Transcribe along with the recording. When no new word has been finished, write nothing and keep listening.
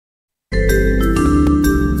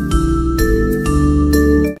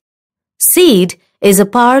Seed is a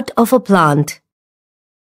part of a plant.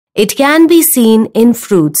 It can be seen in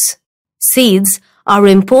fruits. Seeds are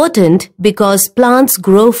important because plants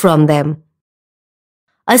grow from them.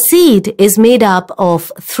 A seed is made up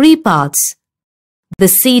of three parts: the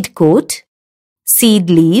seed coat, seed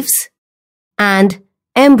leaves, and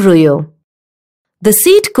embryo. The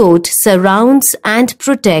seed coat surrounds and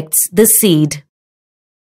protects the seed.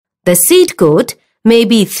 The seed coat may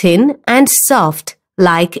be thin and soft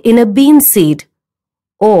like in a bean seed,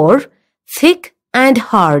 or thick and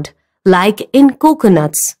hard like in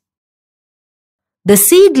coconuts. The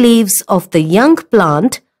seed leaves of the young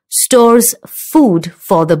plant stores food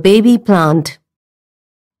for the baby plant.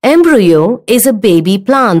 Embryo is a baby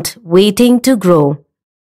plant waiting to grow.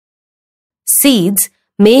 Seeds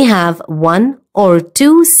may have one or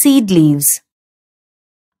two seed leaves.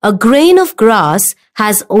 A grain of grass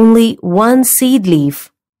has only one seed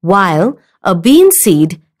leaf, while a bean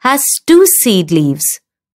seed has two seed leaves.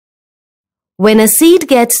 When a seed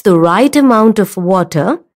gets the right amount of water,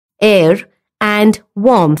 air, and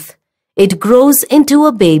warmth, it grows into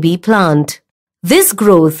a baby plant. This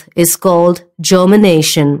growth is called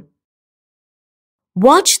germination.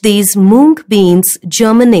 Watch these mung beans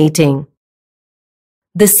germinating.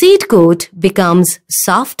 The seed coat becomes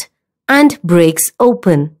soft and breaks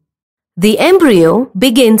open. The embryo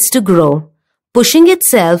begins to grow, pushing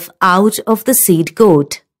itself out of the seed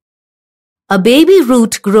coat. A baby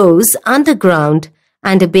root grows underground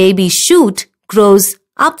and a baby shoot grows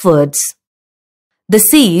upwards. The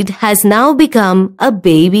seed has now become a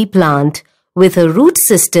baby plant with a root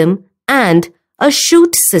system and a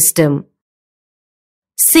shoot system.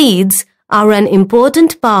 Seeds are an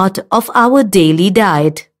important part of our daily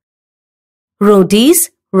diet. Rotis,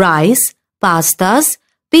 rice, pastas,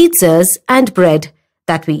 pizzas, and bread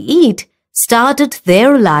that we eat started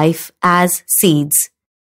their life as seeds.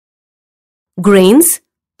 Grains,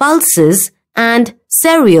 pulses, and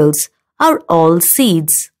cereals are all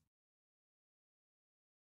seeds.